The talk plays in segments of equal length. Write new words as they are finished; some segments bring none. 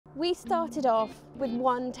We started off with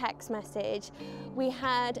one text message. We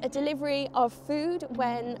had a delivery of food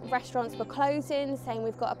when restaurants were closing, saying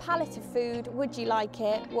we've got a pallet of food, would you like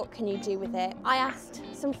it? What can you do with it? I asked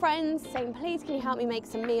some friends saying, please can you help me make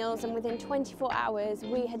some meals? And within 24 hours,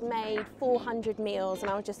 we had made 400 meals.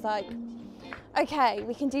 And I was just like, okay,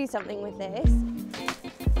 we can do something with this.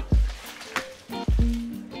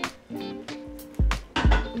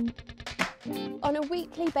 On a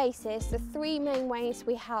weekly basis, the three main ways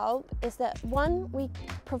we help is that one, we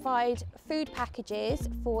provide food packages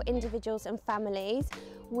for individuals and families.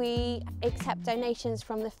 We accept donations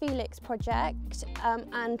from the Felix Project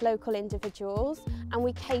and local individuals, and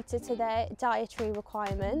we cater to their dietary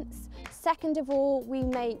requirements. Second of all, we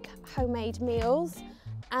make homemade meals.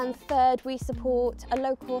 And third, we support a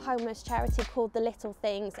local homeless charity called The Little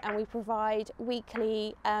Things, and we provide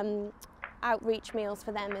weekly outreach meals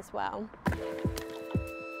for them as well.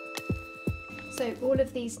 So all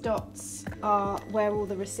of these dots are where all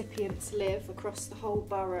the recipients live across the whole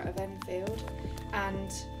borough of Enfield, and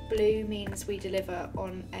blue means we deliver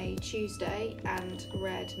on a Tuesday and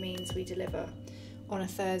red means we deliver on a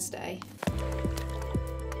Thursday.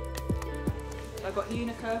 I've got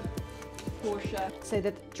Unica, Porsche. So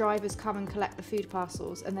the drivers come and collect the food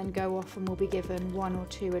parcels and then go off, and we'll be given one or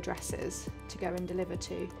two addresses to go and deliver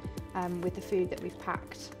to with the food that we've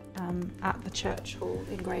packed at the church hall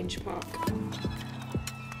in Grange Park.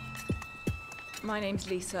 My name's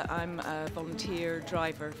Lisa. I'm a volunteer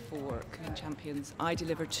driver for Cooking Champions. I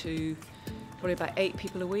deliver to probably about 8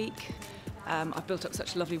 people a week. I've built up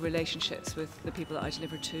such lovely relationships with the people that I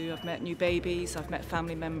deliver to. I've met new babies, I've met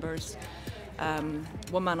family members.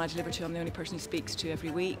 One man I deliver to, I'm the only person he speaks to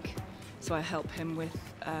every week. So I help him with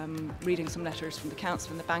reading some letters from the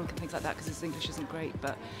council and the bank and things like that, because his English isn't great.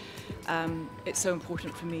 But it's so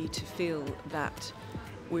important for me to feel that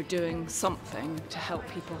we're doing something to help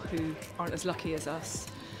people who aren't as lucky as us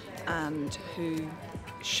and who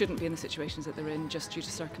shouldn't be in the situations that they're in just due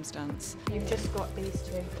to circumstance. You've just got these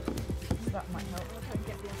two, so that might help.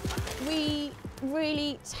 We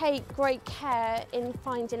really take great care in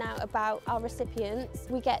finding out about our recipients.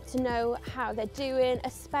 We get to know how they're doing,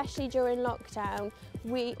 especially during lockdown.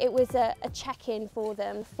 It was a check-in for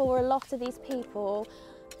them. For a lot of these people,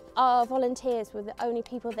 our volunteers were the only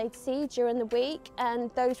people they'd see during the week,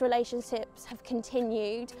 and those relationships have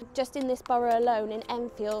continued. Just in this borough alone, in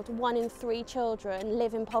Enfield, 1 in 3 children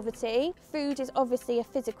live in poverty. Food is obviously a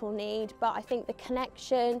physical need, but I think the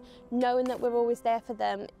connection, knowing that we're always there for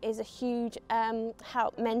them, is a huge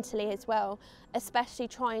help mentally as well, especially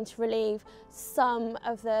trying to relieve some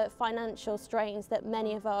of the financial strains that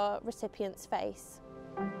many of our recipients face.